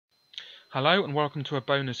Hello and welcome to a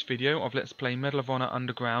bonus video of Let's Play Medal of Honor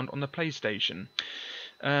Underground on the PlayStation.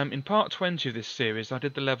 In part 20 of this series I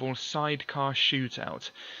did the level Sidecar Shootout,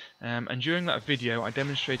 and during that video I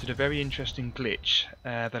demonstrated a very interesting glitch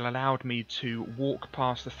that allowed me to walk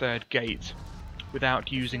past the third gate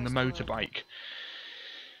without using the motorbike.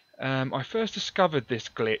 I first discovered this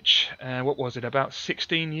glitch, what was it, about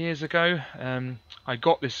 16 years ago? I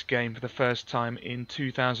got this game for the first time in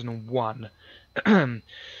 2001.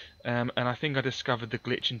 And I think I discovered the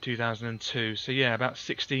glitch in 2002. So yeah, about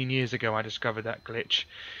 16 years ago I discovered that glitch.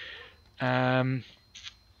 And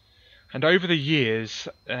over the years,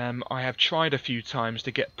 I have tried a few times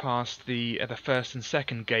to get past the first and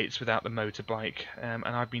second gates without the motorbike, and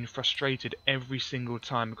I've been frustrated every single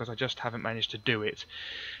time because I just haven't managed to do it.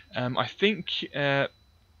 I think you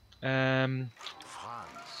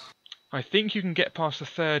can get past the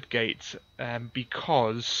third gate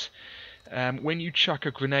because when you chuck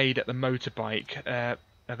a grenade at the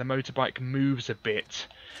motorbike moves a bit,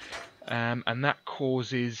 and that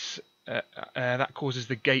causes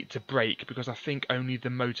the gate to break, because I think only the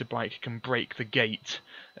motorbike can break the gate.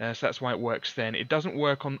 So that's why it works then. It doesn't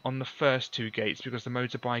work on the first two gates because the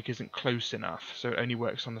motorbike isn't close enough, so it only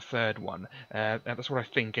works on the third one. That's what I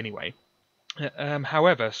think anyway.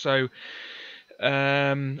 However,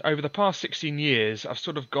 over the past 16 years, I've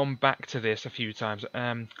sort of gone back to this a few times,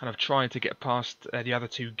 kind of trying to get past the other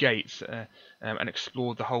two gates and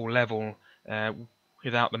explored the whole level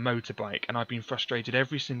without the motorbike, and I've been frustrated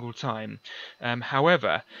every single time.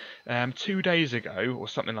 However, 2 days ago, or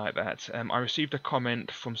something like that, I received a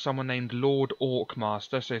comment from someone named Lord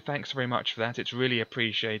Orkmaster, so thanks very much for that, it's really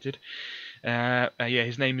appreciated. Yeah,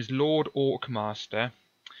 his name is Lord Orkmaster.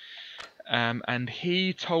 And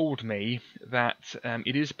he told me that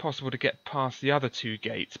it is possible to get past the other two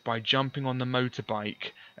gates by jumping on the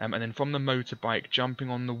motorbike, and then from the motorbike jumping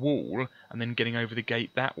on the wall and then getting over the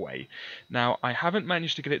gate that way. Now, I haven't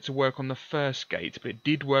managed to get it to work on the first gate, but it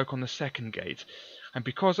did work on the second gate. And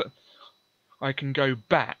because I can go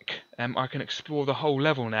back, I can explore the whole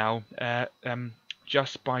level now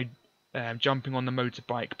just by jumping on the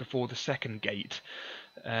motorbike before the second gate.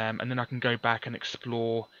 And then I can go back and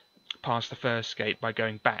explore past the first gate by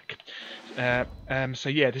going back. So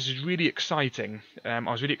yeah, this is really exciting. I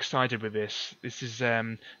was really excited with this. This has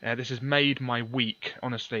made my week.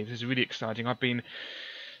 Honestly, this is really exciting. I've been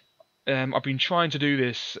trying to do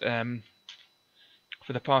this for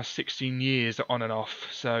the past 16 years on and off.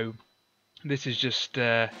 So this is just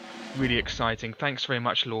really exciting. Thanks very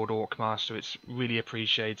much, Lord Orkmaster. It's really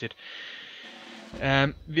appreciated.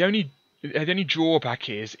 The only drawback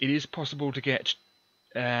is it is possible to get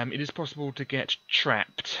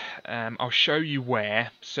trapped. I'll show you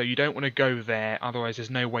where, so you don't want to go there, otherwise there's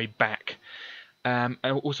no way back.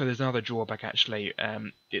 Also, there's another drawback actually.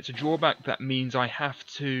 It's a drawback that means I have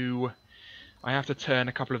to turn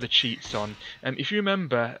a couple of the cheats on. If you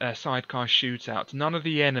remember Sidecar Shootout, none of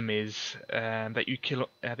the enemies that you kill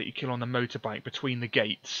on the motorbike between the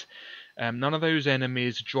gates, none of those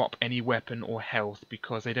enemies drop any weapon or health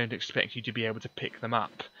because they don't expect you to be able to pick them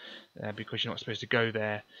up, because you're not supposed to go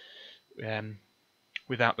there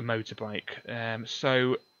without the motorbike.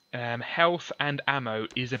 So health and ammo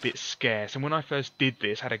is a bit scarce, and when I first did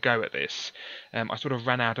this, had a go at this, I sort of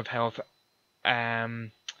ran out of health,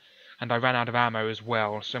 and I ran out of ammo as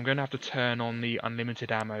well, so I'm going to have to turn on the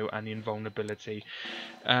unlimited ammo and the invulnerability.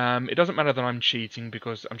 It doesn't matter that I'm cheating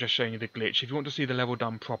because I'm just showing you the glitch. If you want to see the level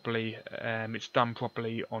done properly, it's done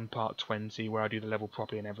properly on part 20 where I do the level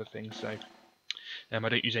properly and everything, so I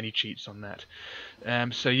don't use any cheats on that.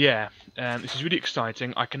 So yeah, this is really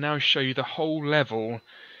exciting. I can now show you the whole level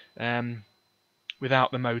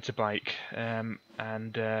without the motorbike, and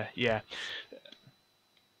yeah.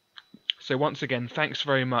 So once again, thanks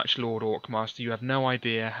very much, Lord Orkmaster. You have no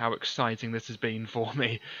idea how exciting this has been for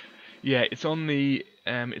me. Yeah, it's on the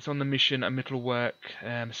mission Ermittelwerk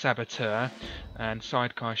Saboteur and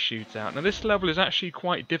Sidecar Shootout. Now this level is actually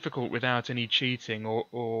quite difficult without any cheating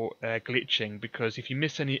or glitching, because if you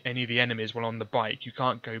miss any of the enemies while on the bike, you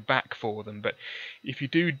can't go back for them. But if you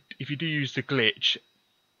do use the glitch,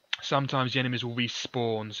 sometimes the enemies will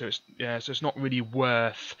respawn, so it's not really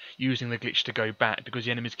worth using the glitch to go back, because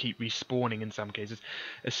the enemies keep respawning in some cases,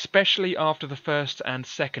 especially after the first and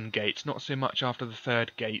second gates, not so much after the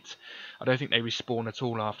third gate. I don't think they respawn at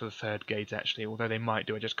all after the third gate actually, although they might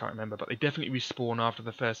do, I just can't remember, but they definitely respawn after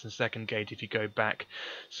the first and second gate if you go back.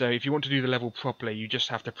 So if you want to do the level properly, you just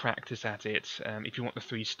have to practice at it. If you want the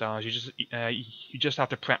 3 stars, you just have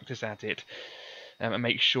to practice at it. And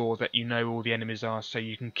make sure that you know all the enemies are, so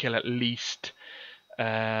you can kill at least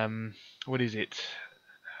what is it?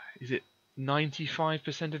 Is it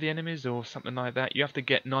 95% of the enemies or something like that. You have to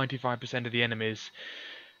get 95% of the enemies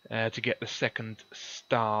to get the second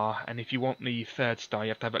star, and if you want the third star you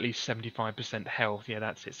have to have at least 75% health. Yeah,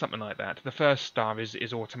 that's it, something like that. The first star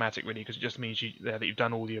is automatic really, because it just means that you've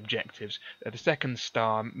done all the objectives. The second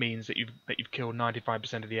star means that you've killed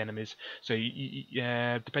 95% of the enemies. So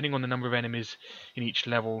depending on the number of enemies in each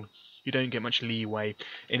level, you don't get much leeway.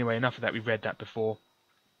 Anyway, enough of that, we've read that before.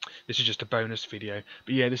 This is just a bonus video,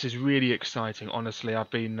 but yeah, this is really exciting. Honestly, I've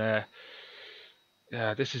been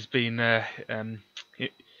this has been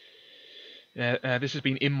this has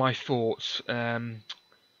been in my thoughts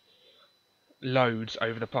loads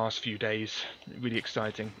over the past few days. Really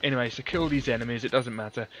exciting. Anyway, so kill these enemies, it doesn't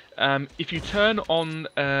matter. If you turn on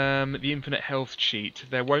the infinite health sheet,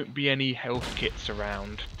 there won't be any health kits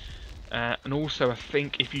around. And also, I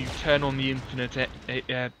think if you turn on the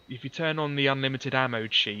unlimited ammo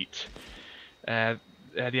sheet, the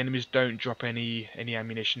enemies don't drop any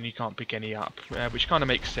ammunition. You can't pick any up, which kind of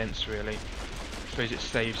makes sense, really. I suppose it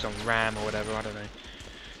saves on RAM or whatever. I don't know.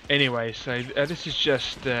 Anyway, so this is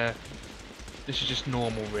just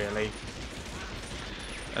normal, really.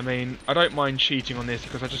 I mean, I don't mind cheating on this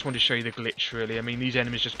because I just want to show you the glitch, really. I mean, these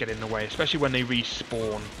enemies just get in the way, especially when they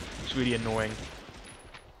respawn. It's really annoying.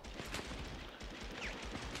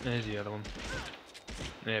 There's the other one.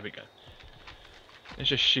 There we go. Let's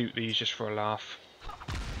just shoot these just for a laugh.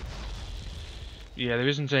 Yeah, there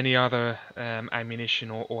isn't any other ammunition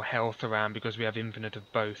or health around because we have infinite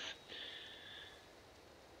of both.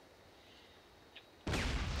 Okay,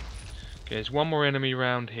 there's one more enemy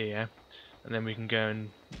around here, and then we can go and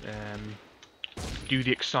do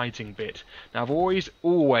the exciting bit. Now, I've always,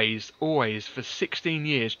 for 16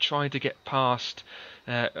 years, tried to get past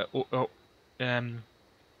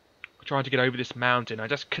trying to get over this mountain. I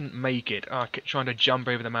just couldn't make it. I kept trying to jump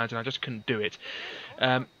over the mountain. I just couldn't do it.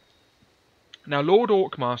 Now, Lord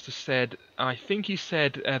Orkmaster said, I think he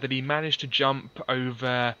said that he managed to jump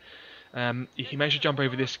over. He managed to jump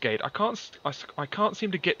over this gate. I can't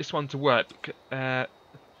seem to get this one to work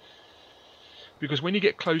because when you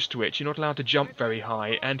get close to it, you're not allowed to jump very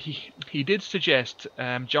high. And he did suggest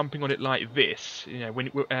jumping on it like this. You know, when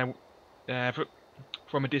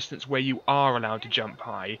from a distance where you are allowed to jump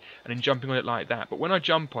high, and then jumping on it like that. But when I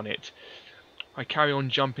jump on it, I carry on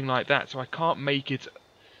jumping like that, so I can't make it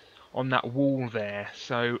on that wall there.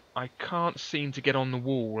 So I can't seem to get on the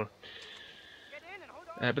wall.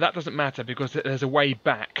 But that doesn't matter because there's a way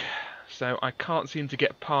back. So I can't seem to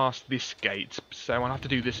get past this gate, so I'll have to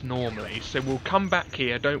do this normally. So we'll come back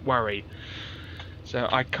here, don't worry. So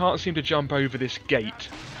I can't seem to jump over this gate.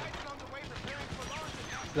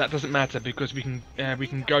 That doesn't matter because we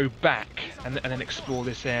can go back and then explore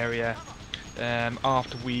this area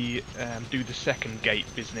after we do the second gate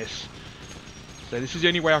business. So this is the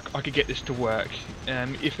only way I could get this to work.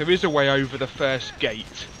 If there is a way over the first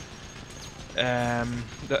gate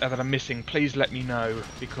that I'm missing, please let me know,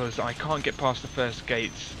 because I can't get past the first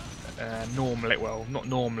gate normally. Well, not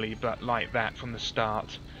normally, but like that from the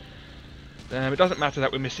start. It doesn't matter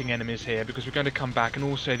that we're missing enemies here because we're going to come back, and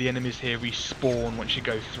also the enemies here respawn once you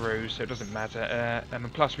go through, so it doesn't matter.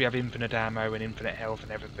 And plus we have infinite ammo and infinite health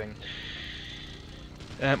and everything.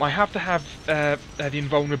 I have to have the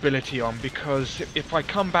invulnerability on because if I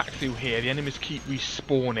come back through here, the enemies keep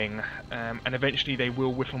respawning, and eventually they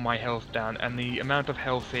will whittle my health down, and the amount of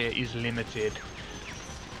health here is limited.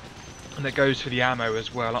 And that goes for the ammo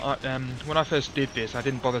as well. When I first did this, I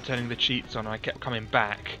didn't bother turning the cheats on. I kept coming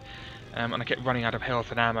back. And I kept running out of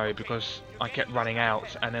health and ammo because I kept running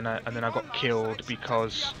out, and then I got killed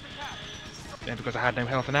because I had no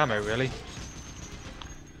health and ammo, really.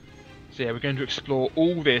 So yeah, we're going to explore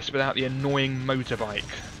all this without the annoying motorbike.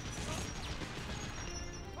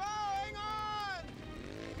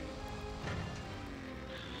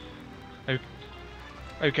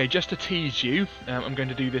 Okay, just to tease you, I'm going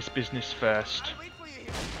to do this business first.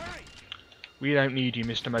 We don't need you,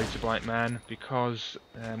 Mr. Motorbike Man, because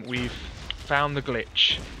we've found the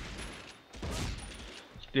glitch.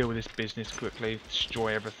 Let's deal with this business quickly,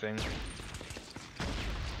 destroy everything.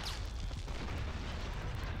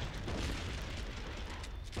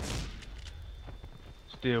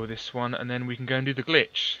 Let's deal with this one, and then we can go and do the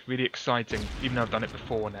glitch. Really exciting, even though I've done it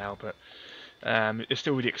before now, but it's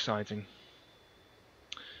still really exciting.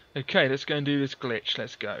 Okay, let's go and do this glitch,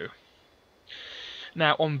 let's go.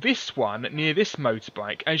 Now on this one, near this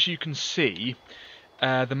motorbike, as you can see,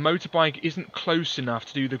 the motorbike isn't close enough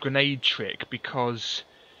to do the grenade trick because,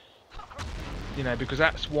 because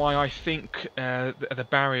that's why I think the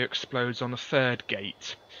barrier explodes on the third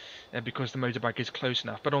gate. because the motorbike is close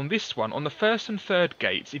enough. But on this one, on the first and third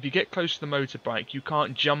gates, if you get close to the motorbike, you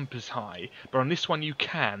can't jump as high. But on this one, you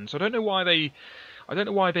can. So I don't know why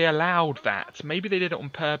they allowed that. Maybe they did it on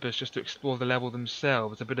purpose just to explore the level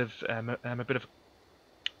themselves. A bit of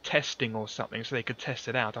testing or something, so they could test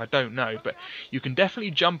it out. I don't know, but you can definitely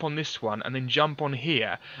jump on this one and then jump on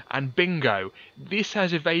here, and bingo, this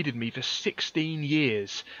has evaded me for 16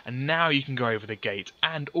 years, and now you can go over the gate.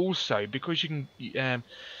 And also, because you can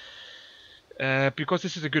because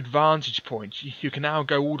this is a good vantage point, you can now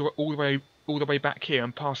go all the way back here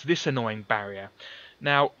and past this annoying barrier.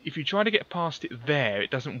 Now, if you try to get past it there, it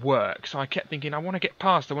doesn't work. So I kept thinking, I want to get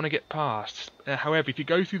past. However, if you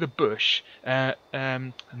go through the bush,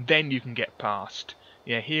 then you can get past.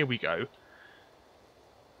 Yeah, here we go.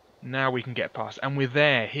 Now we can get past, and we're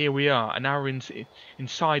there. Here we are, and now we're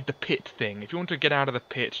inside the pit thing. If you want to get out of the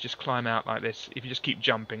pit, just climb out like this. If you just keep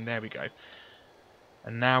jumping, there we go.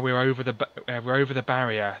 And now we're over the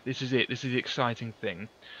barrier. This is it. This is the exciting thing.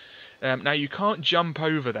 Now you can't jump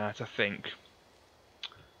over that, I think.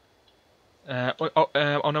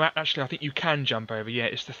 No, actually, I think you can jump over. Yeah,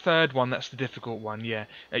 it's the third one that's the difficult one. Yeah,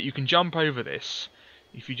 you can jump over this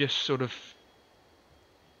if you just sort of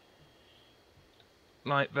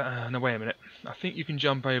like that. No, wait a minute. I think you can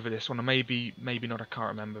jump over this one, or maybe not. I can't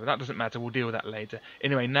remember. But that doesn't matter. We'll deal with that later.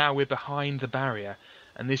 Anyway, now we're behind the barrier,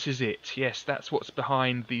 and this is it. Yes, that's what's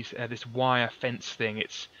behind these this wire fence thing.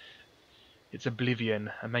 It's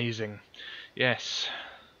Oblivion. Amazing. Yes.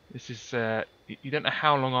 This is, you don't know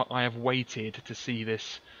how long I have waited to see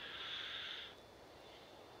this.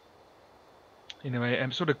 Anyway,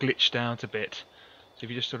 I'm sort of glitched out a bit. So if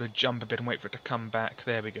you just sort of jump a bit and wait for it to come back,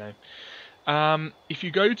 there we go. If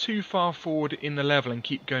you go too far forward in the level and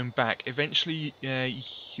keep going back, eventually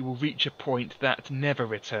you will reach a point that never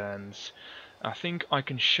returns. I think I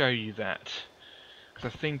can show you that,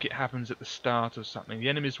 because I think it happens at the start or something. The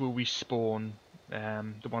enemies will respawn.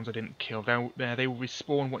 The ones I didn't kill, they will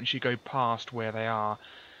respawn once you go past where they are,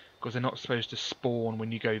 because they're not supposed to spawn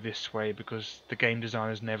when you go this way, because the game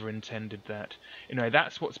designers never intended that. Anyway,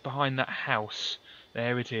 that's what's behind that house.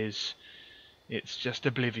 There it is. It's just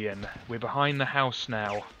Oblivion. We're behind the house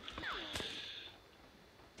now.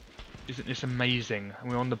 Isn't this amazing?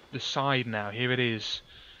 And we're on the side now. Here it is.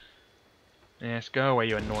 Yes, go away,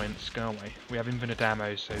 you annoyance. Go away. We have infinite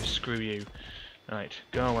ammo, so screw you. Right,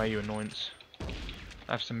 go away, you annoyance.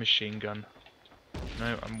 I have some machine gun.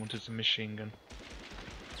 No, I wanted some machine gun.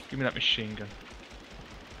 Give me that machine gun.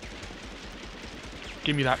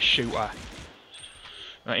 Give me that shooter.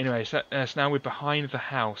 Right, anyway, so now we're behind the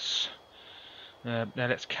house. Now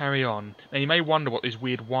let's carry on. Now you may wonder what these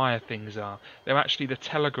weird wire things are. They're actually the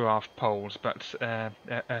telegraph poles, but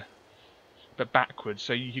backwards.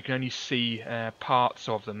 So you can only see parts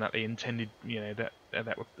of them that they intended. You know that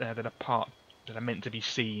are meant to be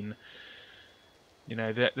seen. You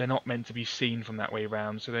know, they're not meant to be seen from that way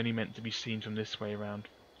around, so they're only meant to be seen from this way around.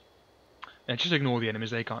 And just ignore the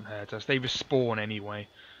enemies, they can't hurt us. They respawn anyway.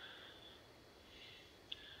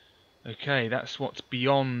 Okay, that's what's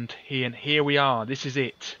beyond here, and here we are. This is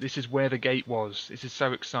it. This is where the gate was. This is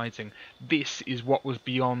so exciting. This is what was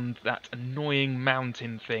beyond that annoying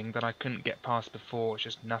mountain thing that I couldn't get past before. It's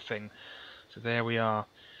just nothing. So there we are.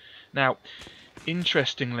 Now,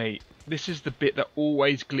 interestingly, this is the bit that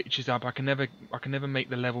always glitches up. I can never make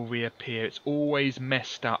the level reappear. It's always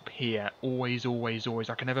messed up here. Always, always, always.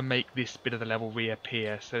 I can never make this bit of the level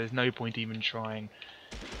reappear, so there's no point even trying.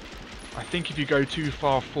 I think if you go too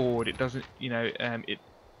far forward, it doesn't, you know, it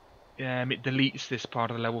deletes this part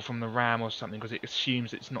of the level from the RAM or something, because it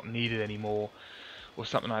assumes it's not needed anymore, or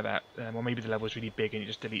something like that. Or maybe the level is really big and it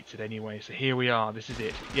just deletes it anyway. So here we are. This is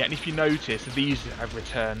it. Yeah, and if you notice, these have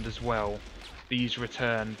returned as well. These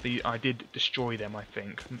returned. I did destroy them, I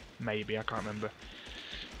think. Maybe, I can't remember.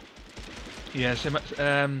 Yeah,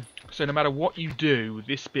 so no matter what you do,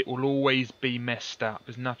 this bit will always be messed up.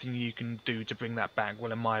 There's nothing you can do to bring that back.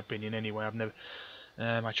 Well, in my opinion, anyway. I've never.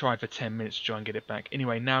 I tried for 10 minutes to try and get it back.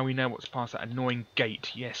 Anyway, now we know what's past that annoying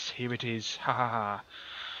gate. Yes, here it is. Ha ha ha.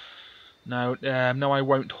 No, no, I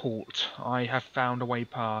won't halt. I have found a way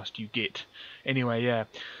past, you git. Anyway, yeah.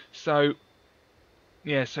 So,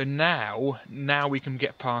 yeah, so now we can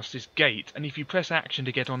get past this gate. And if you press action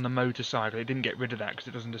to get on the motorcycle, it didn't get rid of that because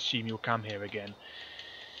it doesn't assume you'll come here again.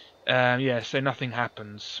 Yeah, so nothing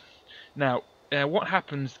happens. Now, what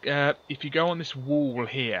happens if you go on this wall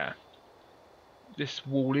here? This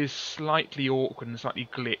wall is slightly awkward and slightly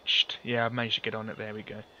glitched. Yeah, I've managed to get on it. There we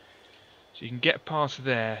go. So you can get past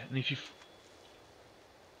there, and if you...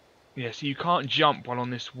 Yeah, so you can't jump while on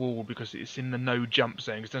this wall because it's in the no jump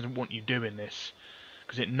zone, because it doesn't want you doing this.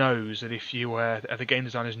 because it knows that if you the game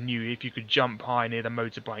designers knew if you could jump high near the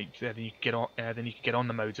motorbike, then you could get on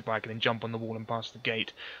the motorbike and then jump on the wall and pass the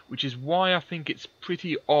gate. Which is why I think it's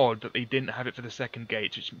pretty odd that they didn't have it for the second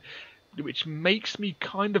gate, which makes me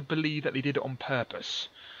kind of believe that they did it on purpose,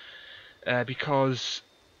 because,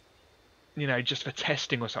 you know, just for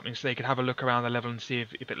testing or something, so they could have a look around the level and see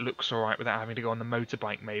if it looks alright without having to go on the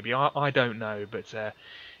motorbike maybe. I don't know, but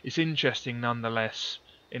it's interesting nonetheless.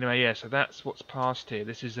 Anyway, yeah, so that's what's past here.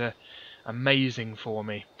 This is amazing for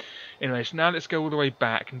me. Anyway, so now let's go all the way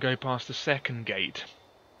back and go past the second gate.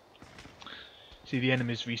 See the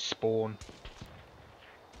enemies respawn.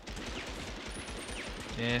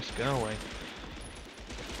 Yes, go away.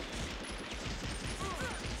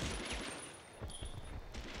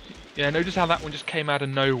 Yeah, notice how that one just came out of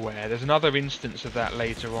nowhere. There's another instance of that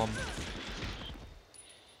later on.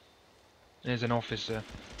 There's an officer.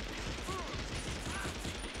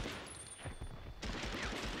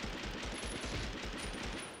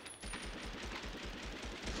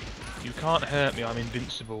 You can't hurt me, I'm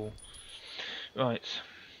invincible. Right.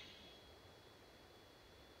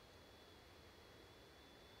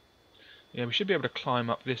 Yeah, we should be able to climb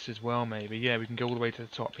up this as well, maybe. Yeah, we can go all the way to the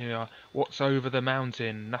top. Here we are. What's over the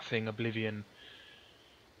mountain? Nothing. Oblivion.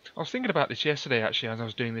 I was thinking about this yesterday, actually, as I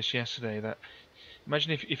was doing this yesterday, that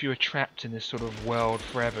imagine if you were trapped in this sort of world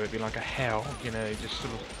forever. It'd be like a hell, you know, just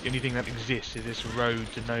sort of the only thing that exists is this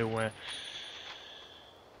road to nowhere.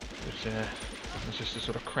 But it's just the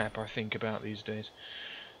sort of crap I think about these days.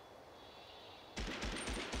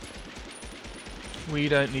 We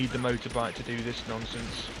don't need the motorbike to do this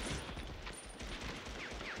nonsense.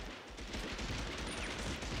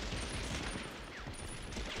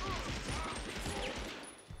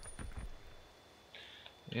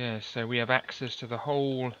 Yeah, so we have access to the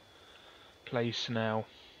whole place now.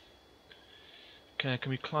 Okay, can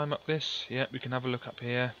we climb up this? Yeah, we can have a look up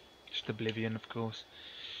here. Just Oblivion, of course.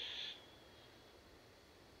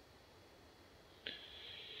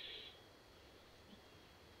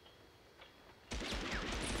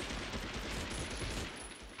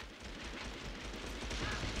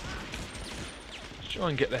 Let's try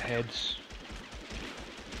and get the heads.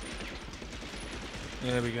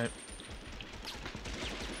 There we go.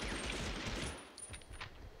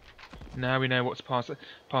 Now we know what's past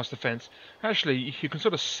the fence. Actually, you can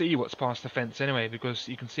sort of see what's past the fence anyway, because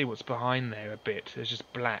you can see what's behind there a bit. There's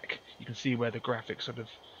just black. You can see where the graphics sort of,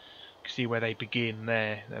 you can see where they begin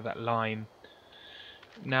there, that line.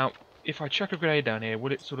 Now, if I chuck a grenade down here,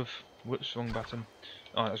 will it sort of, whoops, wrong button.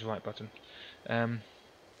 Oh, that's the right button.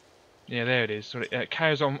 Yeah, there it is. So it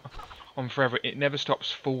carries on forever. It never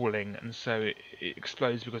stops falling, and so it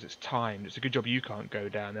explodes because it's timed. It's a good job you can't go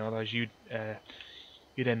down there, otherwise you'd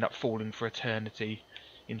end up falling for eternity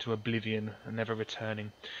into oblivion and never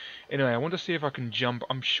returning. Anyway, I want to see if I can jump.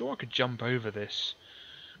 I'm sure I could jump over this,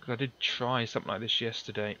 because I did try something like this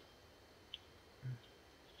yesterday.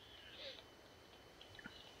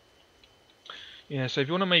 Yeah, so if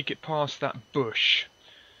you want to make it past that bush,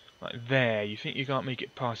 like there, you think you can't make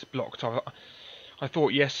it past it blocked off. I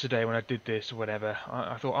thought yesterday when I did this or whatever,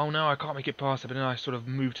 I thought, oh no, I can't make it past it, but then I sort of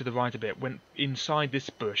moved to the right a bit, went inside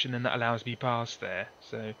this bush, and then that allows me past there.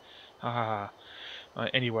 So,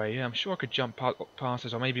 anyway, yeah, I'm sure I could jump past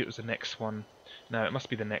this, or maybe it was the next one. No, it must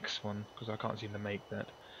be the next one, because I can't seem to make that.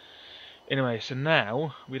 Anyway, so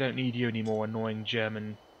now, we don't need you anymore, annoying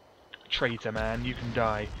German traitor man. You can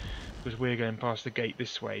die, because we're going past the gate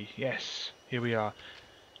this way. Yes, here we are.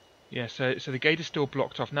 Yeah, so the gate is still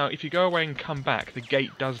blocked off. Now, if you go away and come back, the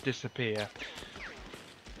gate does disappear.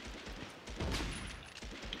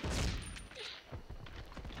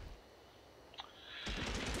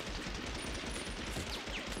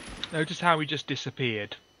 Notice how he just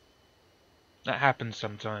disappeared. That happens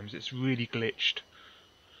sometimes. It's really glitched.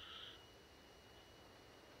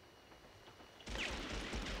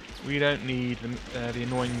 We don't need the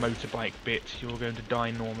annoying motorbike bit. You're going to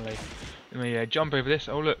die normally. Anyway, yeah, jump over this.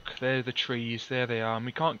 Oh look, there's the trees. There they are. And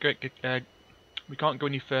we can't go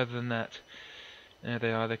any further than that. There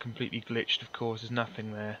they are. They're completely glitched. Of course, there's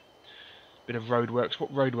nothing there. Bit of roadworks.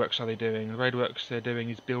 What roadworks are they doing? The roadworks they're doing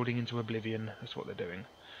is building into oblivion. That's what they're doing.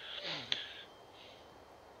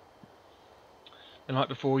 And like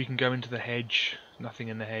before, you can go into the hedge. Nothing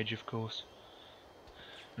in the hedge, of course.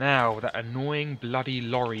 Now, that annoying bloody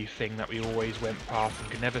lorry thing that we always went past and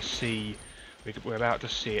could never see, we're about to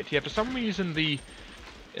see it. Yeah, for some reason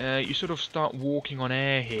you sort of start walking on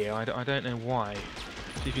air here. I don't know why.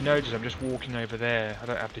 So if you notice, I'm just walking over there. I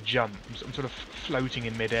don't have to jump. I'm sort of floating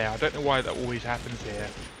in midair. I don't know why that always happens here.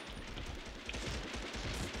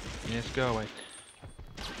 Yes, go away.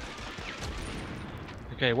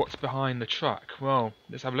 Okay, what's behind the truck? Well,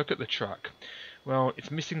 let's have a look at the truck. Well,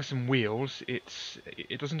 it's missing some wheels.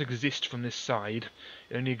 It doesn't exist from this side.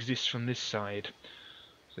 It only exists from this side.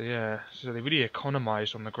 So yeah, so they really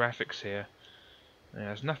economised on the graphics here. Yeah,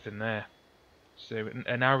 there's nothing there. So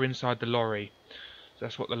and now we're inside the lorry. So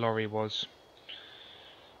that's what the lorry was.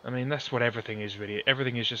 I mean, that's what everything is really.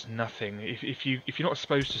 Everything is just nothing. If you're not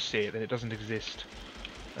supposed to see it, then it doesn't exist.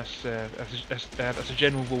 That's a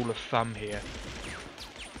general rule of thumb here.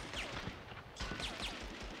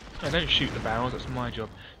 I don't shoot the barrels. That's my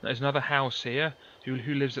job. There's another house here. Who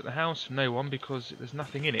lives at the house? No one, because there's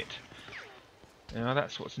nothing in it. Now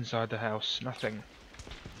that's what's inside the house. Nothing.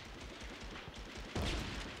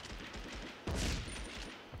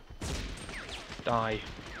 Die.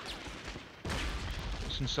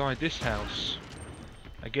 What's inside this house?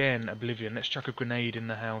 Again, oblivion. Let's chuck a grenade in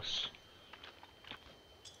the house.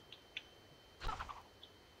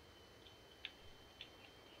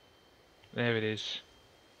 There it is.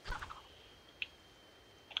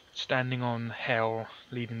 Standing on hell,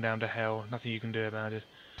 leading down to hell. Nothing you can do about it.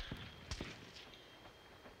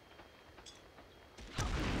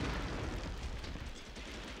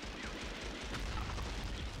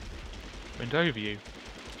 Went over you.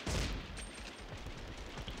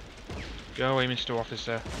 Go away, Mr.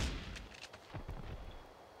 Officer.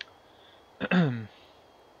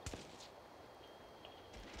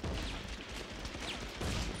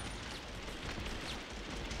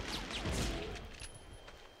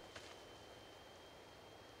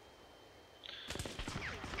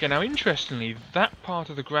 Okay, now interestingly, that part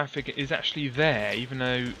of the graphic is actually there, even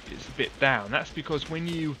though it's a bit down. That's because when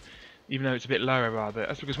you, even though it's a bit lower rather,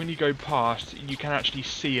 that's because when you go past, you can actually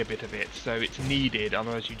see a bit of it, so it's needed,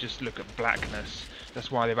 otherwise you just look at blackness. That's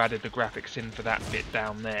why they've added the graphics in for that bit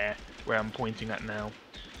down there, where I'm pointing at now.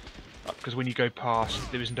 Because when you go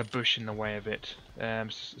past, there isn't a bush in the way of it.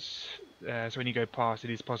 So when you go past, it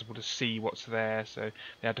is possible to see what's there, so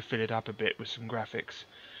they had to fill it up a bit with some graphics.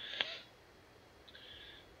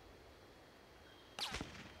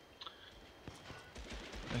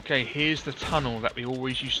 Okay, here's the tunnel that we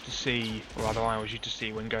always used to see, or rather I always used to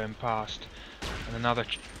see when going past. And another,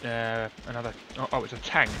 oh, it's a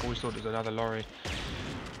tank. Always thought it was another lorry.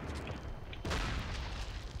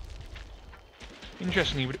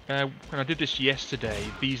 Interestingly, when I did this yesterday,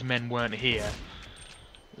 these men weren't here.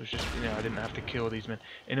 It was just, you know, I didn't have to kill these men.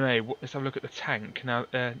 Anyway, let's have a look at the tank. Now,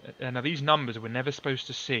 now these numbers we're never supposed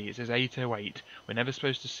to see. It says 808. We're never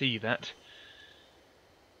supposed to see that.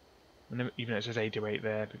 Even though it says 808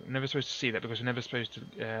 there, we're never supposed to see that because we're never supposed to.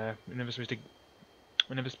 We're never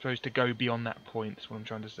supposed to go beyond that point. That's what I'm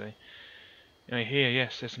trying to say. Anyway, here,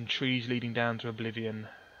 yes, there's some trees leading down to oblivion.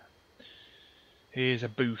 Here's a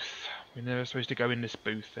booth. We're never supposed to go in this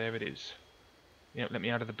booth. There it is. Yep, let me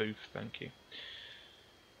out of the booth. Thank you.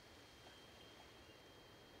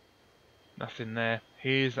 Nothing there.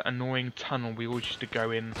 Here's that annoying tunnel we always used to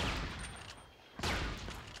go in.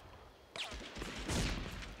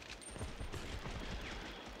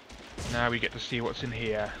 Now we get to see what's in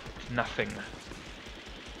here. It's nothing.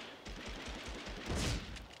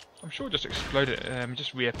 I'm sure it just exploded,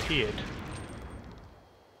 just reappeared.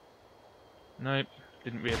 Nope,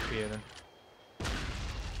 didn't reappear then.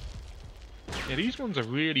 Yeah, these ones are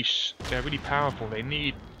really, they're really powerful. They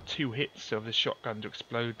need 2 hits of the shotgun to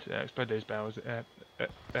explode those barrels.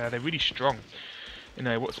 They're really strong. You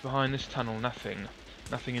know, what's behind this tunnel? Nothing.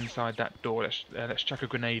 Nothing inside that door. Let's chuck a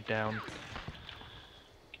grenade down.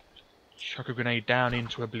 Chuck a grenade down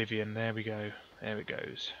into oblivion. There we go. There it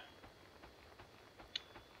goes.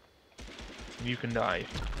 You can die.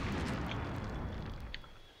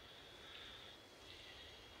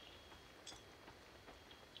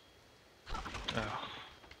 Oh.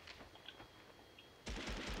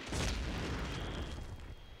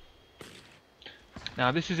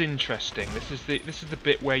 Now this is interesting. This is the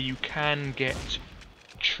bit where you can get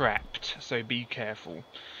trapped. So be careful.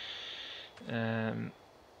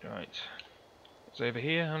 Right. So over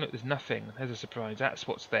here, oh look, there's nothing. There's a surprise. That's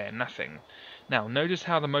what's there, nothing. Now, notice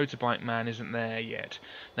how the motorbike man isn't there yet.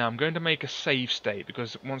 Now, I'm going to make a save state,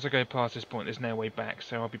 because once I go past this point, there's no way back,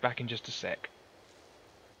 so I'll be back in just a sec.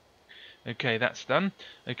 Okay, that's done.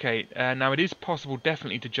 Okay, now it is possible,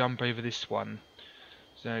 definitely, to jump over this one.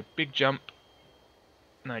 So, big jump.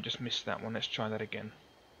 No, I just missed that one. Let's try that again.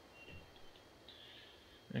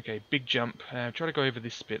 Okay, big jump. Try to go over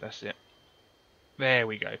this bit, that's it. There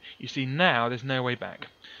we go. You see, now there's no way back.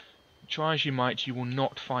 Try as you might, you will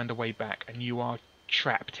not find a way back, and you are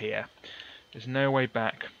trapped here. There's no way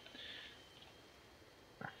back.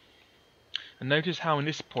 And notice how in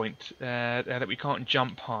this point that we can't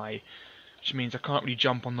jump high. which means I can't really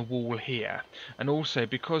jump on the wall here. And also,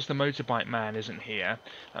 because the motorbike man isn't here,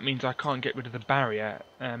 that means I can't get rid of the barrier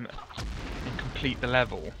and complete the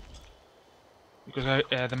level, because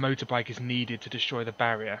the motorbike is needed to destroy the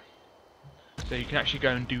barrier. So you can actually go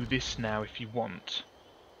and do this now if you want.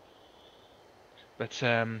 But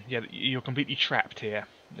yeah, you're completely trapped here.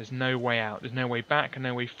 There's no way out. There's no way back and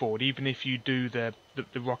no way forward. Even if you do the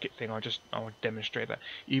rocket thing, I'll demonstrate that.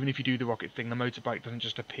 Even if you do the rocket thing, the motorbike doesn't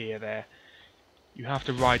just appear there. You have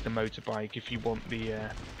to ride the motorbike if you want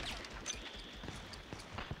the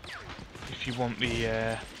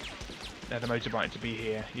motorbike to be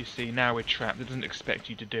here. You see, now we're trapped. It doesn't expect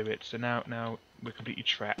you to do it. So now we're completely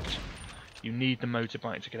trapped. You need the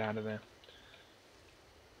motorbike to get out of there.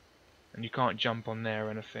 And you can't jump on there or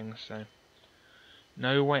anything, so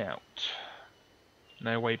no way out.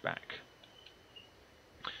 No way back.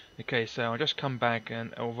 Okay, so I'll just come back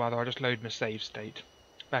or rather I'll just load my save state.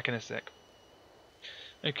 Back in a sec.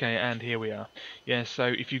 Okay, and here we are. Yeah, so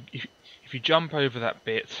if you jump over that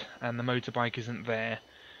bit and the motorbike isn't there,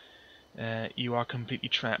 you are completely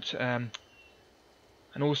trapped. And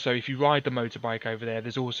also, if you ride the motorbike over there,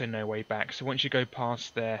 there's also no way back. So once you go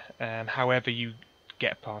past there, however you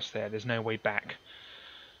get past there, there's no way back.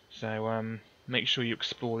 So make sure you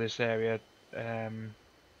explore this area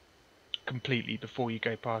completely before you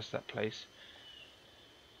go past that place.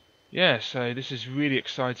 Yeah, so this is really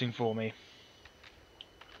exciting for me.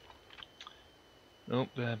 Oh,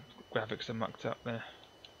 the graphics are mucked up there.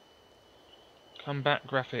 Come back,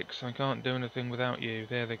 graphics. I can't do anything without you.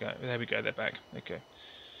 There they go. There we go. They're back. Okay.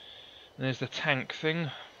 And there's the tank thing.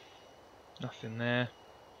 Nothing there.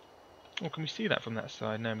 Oh, can we see that from that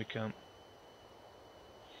side? No, we can't.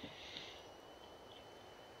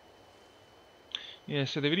 Yeah,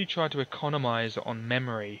 so they really tried to economize on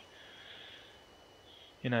memory.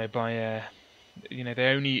 You know, by you know, they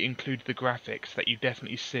only include the graphics that you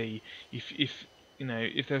definitely see. If you know,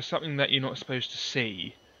 if there's something that you're not supposed to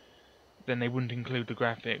see, then they wouldn't include the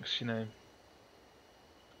graphics. You know,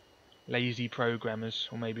 lazy programmers,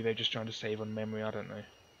 or maybe they're just trying to save on memory. I don't know.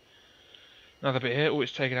 Another bit here. Oh,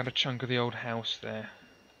 it's taken out a chunk of the old house there.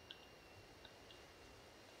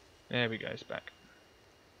 There we go. It's back.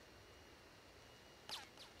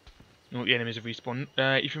 Oh, the enemies have respawned.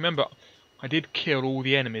 If you remember, I did kill all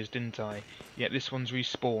the enemies, didn't I? Yet this one's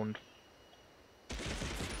respawned.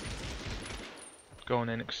 Go on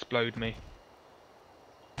then, explode me.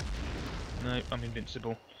 No, I'm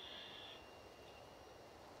invincible.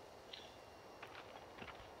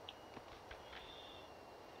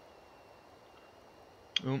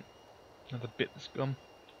 Oh, another bit that's gone.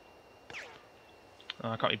 Oh,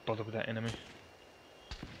 I can't be bothered with that enemy.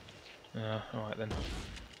 Alright then.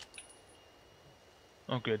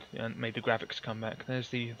 Oh good, yeah, made the graphics come back. There's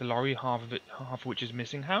the lorry, half of which is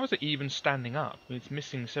missing. How is it even standing up? It's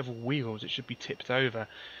missing several wheels. It should be tipped over.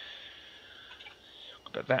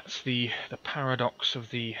 But that's the paradox of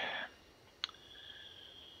this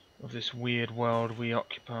weird world we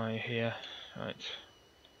occupy here. Right.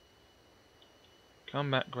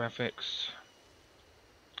 Come back, graphics.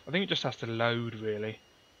 I think it just has to load, really.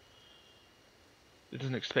 It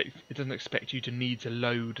doesn't expect you to need to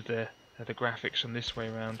load the graphics from this way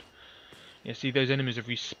around. Yeah, see, those enemies have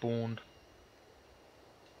respawned.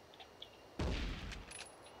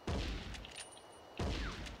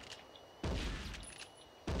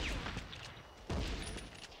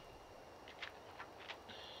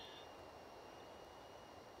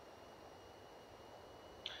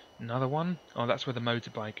 Another one? Oh, that's where the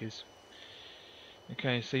motorbike is.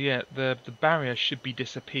 Okay, so yeah, the barrier should be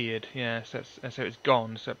disappeared. Yeah, so it's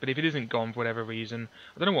gone. So, but if it isn't gone for whatever reason,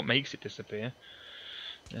 I don't know what makes it disappear.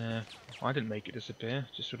 I didn't make it disappear.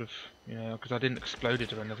 Just sort of, you know, because I didn't explode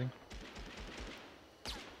it or anything.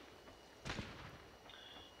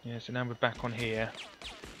 Yeah, so now we're back on here.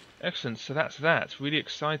 Excellent. So that's that. Really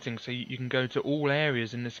exciting. So you can go to all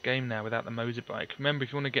areas in this game now without the motorbike. Remember,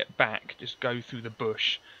 if you want to get back, just go through the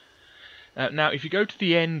bush. Now, if you go to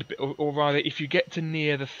the end, or rather, if you get to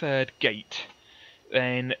near the third gate,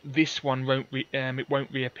 then this one won't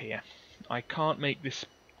reappear. I can't make these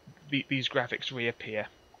graphics reappear.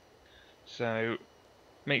 So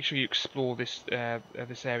make sure you explore this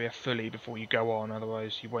area fully before you go on.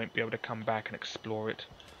 Otherwise, you won't be able to come back and explore it.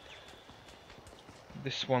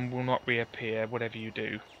 This one will not reappear, whatever you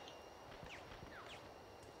do.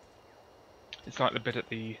 It's like the bit at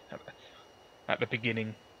the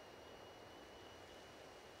beginning.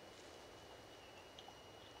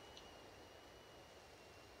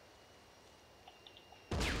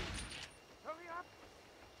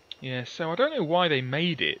 Yeah, so I don't know why they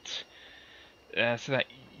made it so that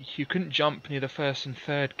you couldn't jump near the first and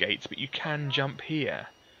third gates, but you can jump here.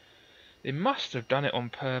 They must have done it on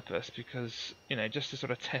purpose because, you know, just to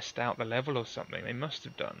sort of test out the level or something. They must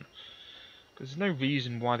have done. Because there's no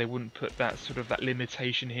reason why they wouldn't put that sort of that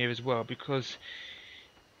limitation here as well. Because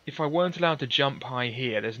if I weren't allowed to jump high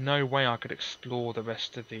here, there's no way I could explore the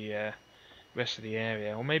rest of the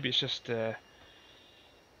area. Or maybe it's just, you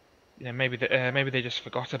know, maybe they just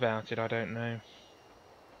forgot about it. I don't know.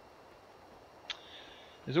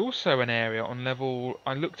 There's also an area on level.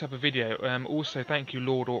 I looked up a video. Also, thank you,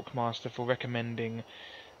 Lord Orcmaster, for recommending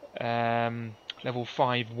level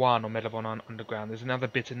 5-1 on Medlevon Underground. There's another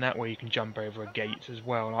bit in that where you can jump over a gate as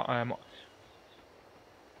well.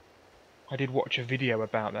 I did watch a video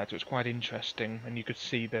about that. It was quite interesting, and you could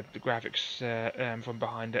see the graphics from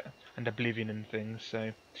behind it and Oblivion and things.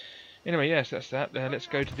 So, anyway, yes, that's that. Let's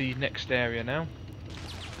go to the next area now.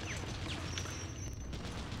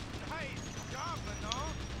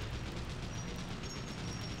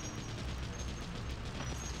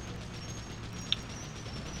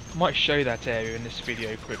 I might show that area in this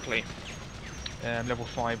video quickly. Level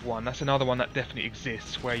 5-1. That's another one that definitely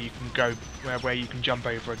exists, where you can go, where you can jump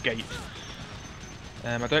over a gate.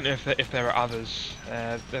 I don't know if there are others.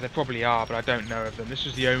 There probably are, but I don't know of them. This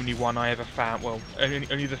was the only one I ever found. Well,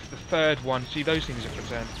 only the third one. See, those things have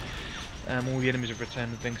returned. All the enemies have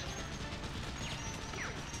returned and things.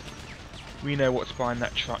 We know what's behind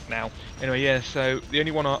that truck now. Anyway, yeah. So the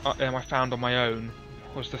only one I found on my own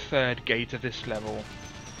was the third gate of this level.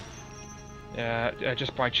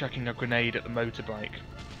 Just by chucking a grenade at the motorbike.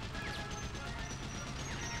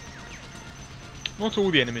 Not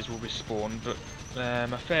all the enemies will respawn, but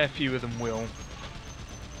a fair few of them will.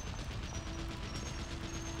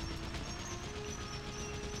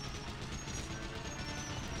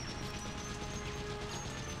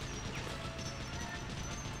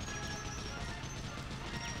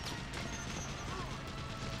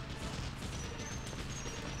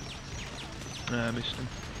 Missed them.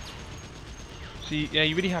 See, yeah,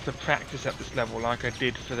 you really have to practice at this level, like I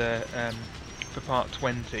did for the for part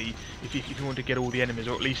 20, if you want to get all the enemies,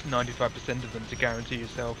 or at least 95% of them, to guarantee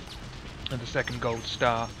yourself the second gold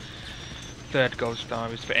star. Third gold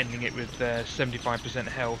star is for ending it with 75%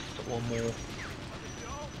 health or more.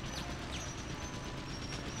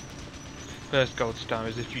 First gold star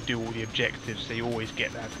is if you do all the objectives, so you always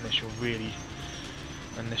get that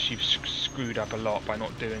unless you've screwed up a lot by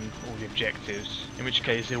not doing all the objectives, in which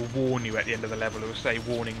case it'll warn you at the end of the level. It'll say,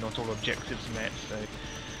 warning, not all objectives met. So,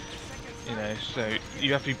 you know, so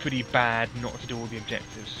you have to be pretty bad not to do all the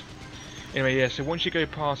objectives. Anyway, yeah, so once you go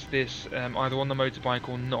past this, either on the motorbike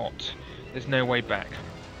or not, there's no way back.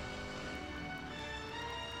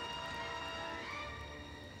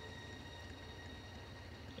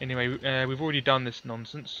 Anyway, we've already done this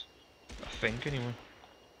nonsense, I think, anyway.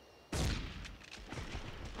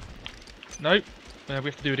 Nope, we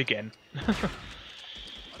have to do it again.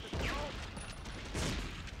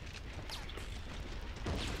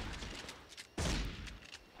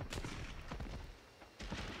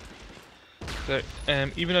 So,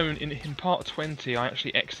 even though in part 20 I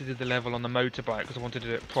actually exited the level on the motorbike because I wanted to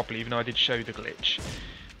do it properly, even though I did show the glitch,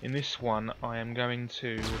 in this one I am going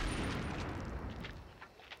to...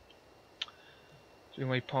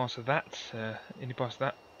 Anyway, past that,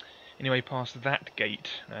 anyway, past that gate.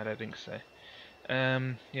 No, I don't think so.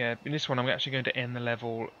 Yeah, in this one I'm actually going to end the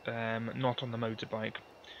level not on the motorbike.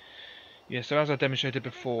 Yeah, so as I demonstrated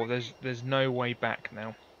before, there's no way back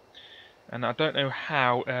now. And I don't know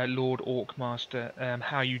how, Lord Orcmaster,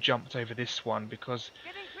 how you jumped over this one, because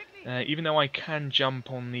even though I can jump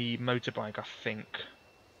on the motorbike, I think...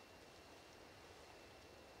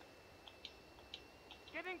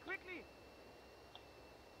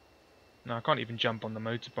 No, I can't even jump on the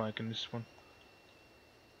motorbike in this one.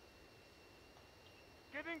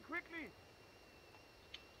 Get in quickly.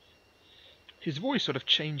 His voice sort of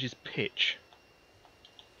changes pitch.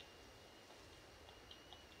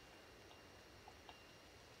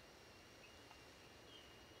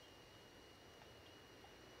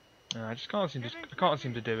 No, I just can't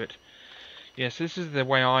seem to do it. Yes, this is the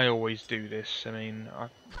way I always do this. I mean,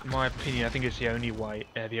 in my opinion, I think it's the only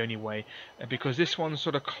way. Because this one's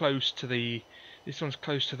sort of close to the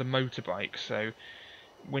motorbike. So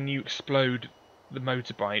when you explode the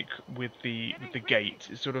motorbike with the gate,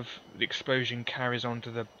 it's sort of the explosion carries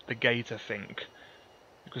onto the gate, I think,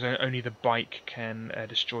 because only the bike can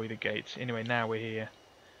destroy the gate. Anyway, now we're here.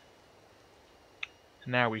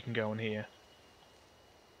 Now we can go on here.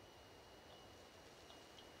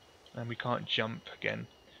 And we can't jump again.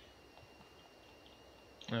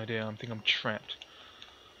 Oh dear, I think I'm trapped.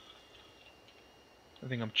 I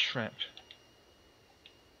think I'm trapped.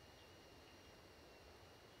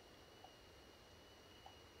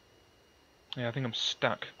 Yeah, I think I'm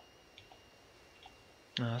stuck.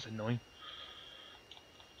 Oh, that's annoying.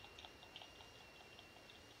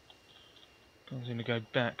 Can't seem to go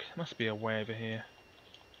back. Must be a way over here.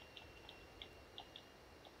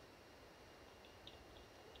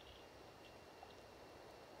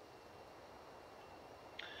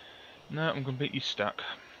 No, I'm completely stuck.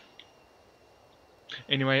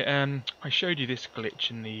 Anyway, I showed you this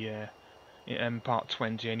glitch in the part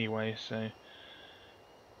 20 anyway, so...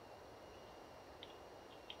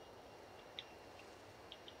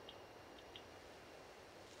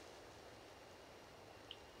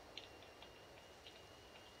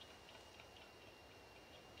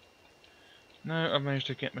 No, I've managed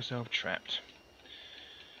to get myself trapped.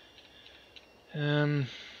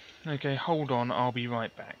 Okay, hold on, I'll be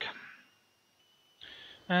right back.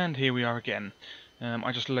 And here we are again.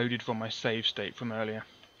 I just loaded from my save state from earlier.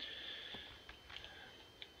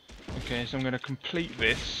 Okay, so I'm going to complete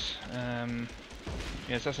this.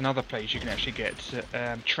 Yes, that's another place you can actually get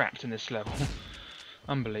trapped in this level.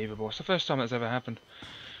 Unbelievable. It's the first time that's ever happened.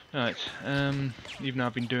 Right, even though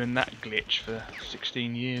I've been doing that glitch for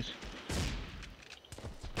 16 years.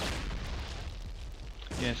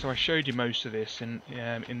 Yeah, so I showed you most of this in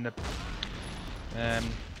the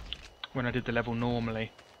when I did the level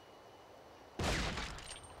normally.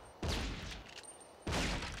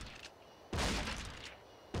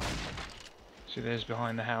 See, there's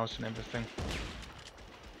behind the house and everything.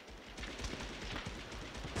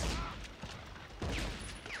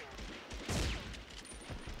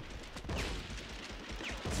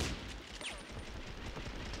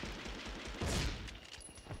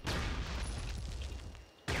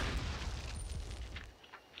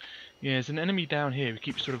 Yeah, there's an enemy down here who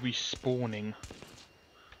keeps sort of respawning.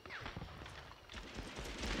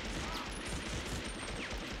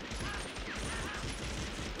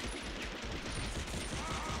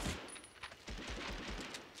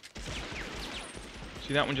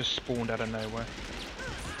 See, that one just spawned out of nowhere.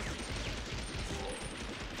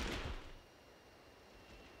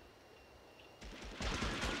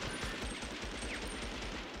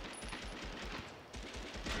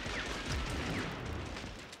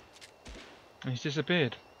 And he's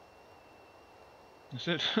disappeared. That's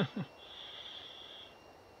it.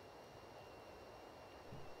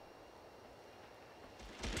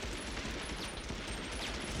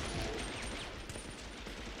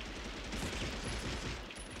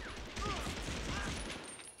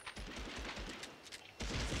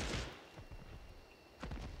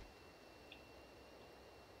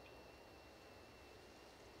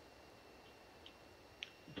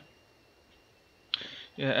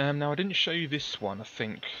 Yeah, now I didn't show you this one, I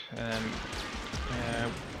think,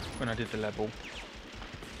 when I did the level.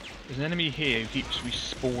 There's an enemy here who keeps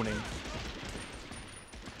respawning.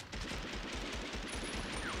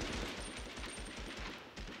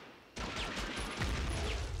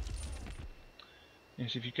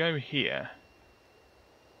 Yes, if you go here,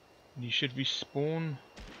 you should respawn.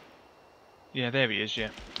 Yeah, there he is, yeah.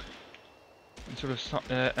 And sort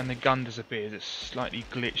of, and the gun disappears, it's slightly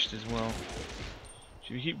glitched as well.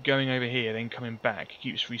 So if you keep going over here, then coming back, he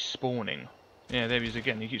keeps respawning. Yeah, there he is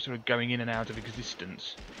again. He keeps sort of going in and out of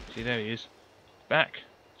existence. See, there he is. Back.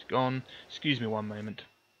 It's gone. Excuse me one moment.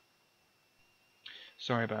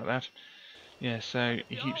 Sorry about that. Yeah, so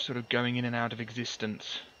he keeps sort of going in and out of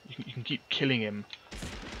existence. You can keep killing him.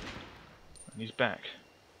 And he's back.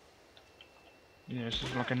 You know, it's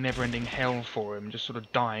sort of like a never-ending hell for him, just sort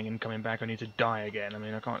of dying and coming back only to die again. I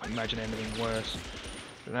mean, I can't imagine anything worse.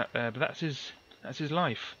 But that's his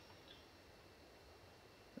life.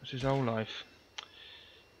 That's his whole life.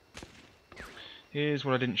 Here's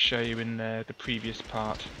what I didn't show you in the previous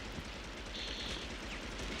part.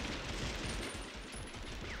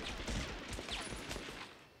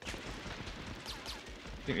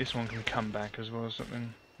 I think this one can come back as well or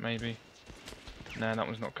something, maybe. No, that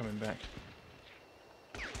one's not coming back.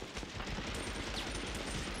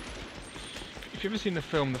 If you've ever seen the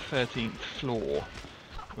film The 13th Floor,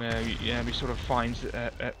 where he sort of finds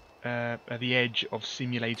at the edge of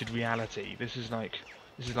simulated reality, this is like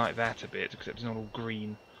that a bit, except it's not all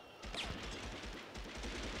green.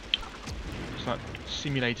 It's like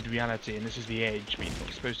simulated reality, and this is the edge, but you're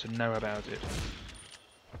not supposed to know about it.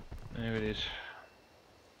 There it is.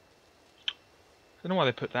 I don't know why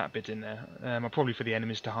they put that bit in there. Probably for the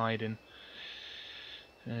enemies to hide in.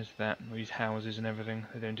 There's that, all these houses and everything,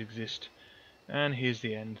 they don't exist. And here's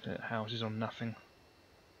the end, houses on nothing.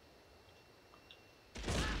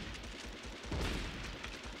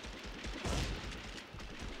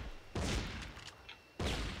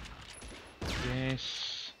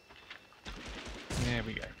 Yes. There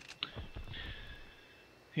we go.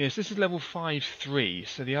 Yes, this is level 5-3,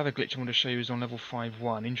 so the other glitch I want to show you is on level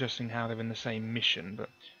 5-1. Interesting how they're in the same mission, but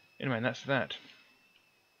anyway, that's that.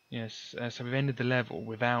 Yes, so we've ended the level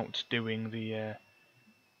without doing the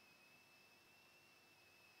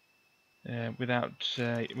without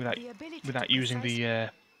using the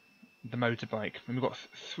motorbike, and we've got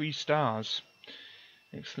 3 stars.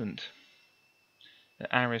 Excellent.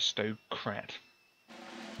 Aristocrat.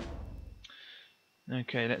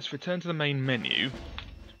 Okay, let's return to the main menu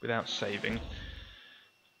without saving.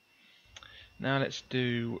 Now let's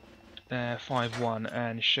do 5-1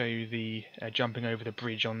 and show you the jumping over the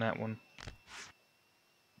bridge on that one.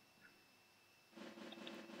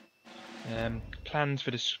 Plans for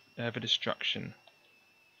destruction.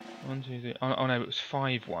 1, 2, 3. Oh no, it was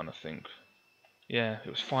 5-1, I think. Yeah, it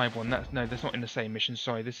was 5-1. That's not in the same mission.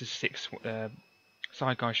 Sorry, this is 6.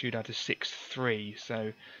 Sidecar shootout is 6-3,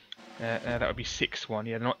 so that would be 6-1.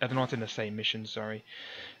 Yeah, they're not in the same mission. Sorry.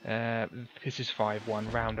 This is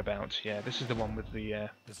 5-1 roundabout. Yeah, this is the one with the.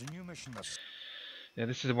 There's a new mission. Yeah,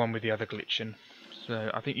 this is the one with the other glitching. So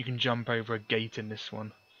I think you can jump over a gate in this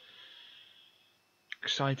one.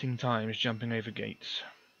 Exciting times jumping over gates.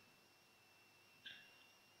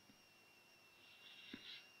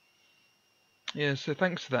 Yeah, so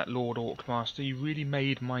thanks for that, Lord Orcmaster. You really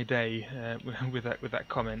made my day with that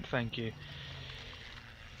comment. Thank you.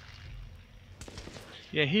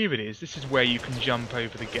 Yeah, here it is. This is where you can jump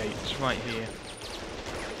over the gates, right here.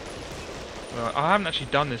 Well, I haven't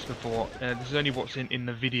actually done this before. This is only what's in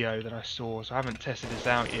the video that I saw, so I haven't tested this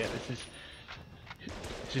out yet. This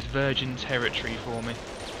is virgin territory for me.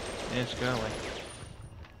 Let's go away.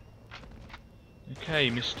 Okay,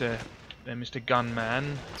 Mr.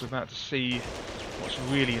 Gunman, we're about to see what's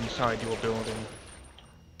really inside your building.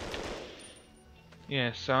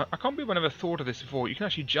 Yeah, so I can't believe I never thought of this before. You can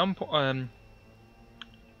actually jump. You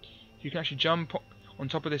can actually jump on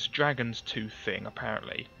top of this dragon's tooth thing,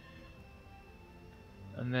 apparently,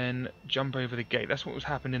 and then jump over the gate. That's what was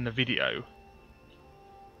happened in the video.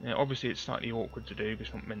 Yeah, obviously it's slightly awkward to do because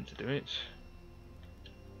it's not meant to do it.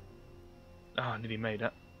 Ah, I nearly made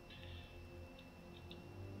that.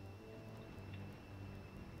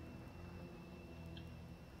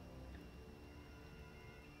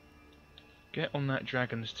 Get on that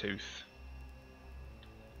dragon's tooth.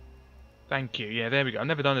 Thank you. Yeah, there we go. I've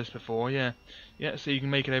never done this before. Yeah, yeah. So you can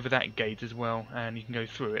make it over that gate as well, and you can go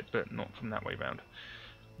through it, but not from that way round.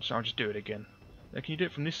 So I'll just do it again. Can you do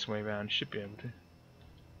it from this way round? Should be able to.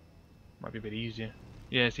 Might be a bit easier.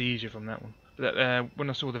 Yeah, it's easier from that one. But when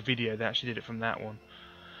I saw the video, they actually did it from that one.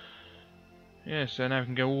 Yeah, so now we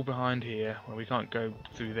can go all behind here. Well, we can't go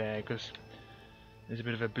through there because there's a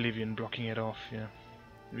bit of oblivion blocking it off. Yeah,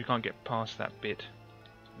 we can't get past that bit.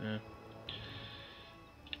 Yeah.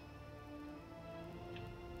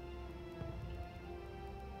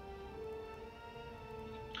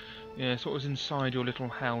 Yeah, so what was inside your little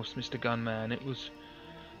house, Mr. Gunman? It was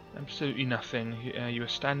absolutely nothing. You were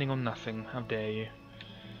standing on nothing. How dare you?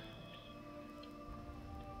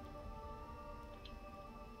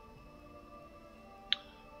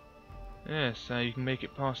 Yeah, so you can make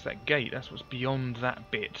it past that gate. That's what's beyond that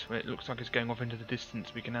bit, where it looks like it's going off into the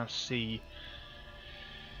distance. We can now see.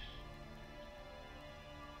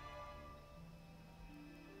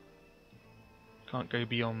 Can't go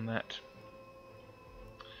beyond that.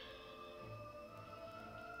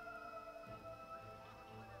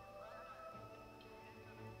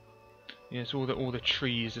 Yes, all the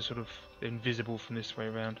trees are sort of invisible from this way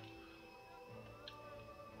around.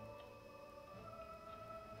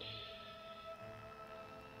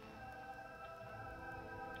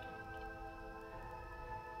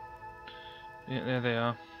 Yeah, there they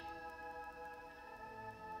are.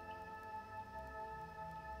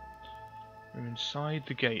 We're inside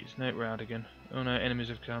the gates. No, we're out again. Oh no, enemies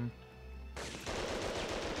have come.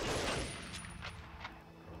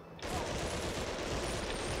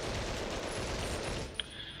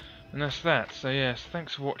 And that's that. So yes,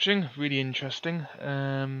 thanks for watching. Really interesting.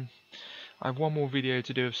 I have one more video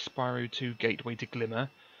to do of Spyro 2 Gateway to Glimmer.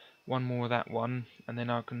 One more of that one, and then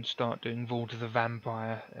I can start doing Vault of the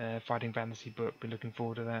Vampire, Fighting Fantasy book. Be looking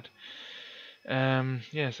forward to that.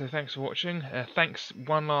 Yeah, so thanks for watching. Thanks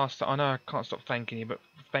one last. I know I can't stop thanking you, but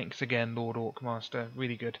thanks again, Lord Orcmaster.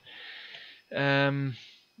 Really good.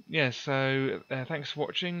 Yeah, so thanks for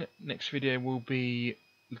watching. Next video will be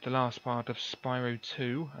the last part of Spyro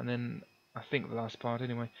 2, and then I think the last part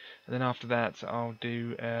anyway. And then after that, I'll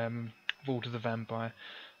do Vault of the Vampire.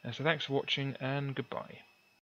 So thanks for watching, and goodbye.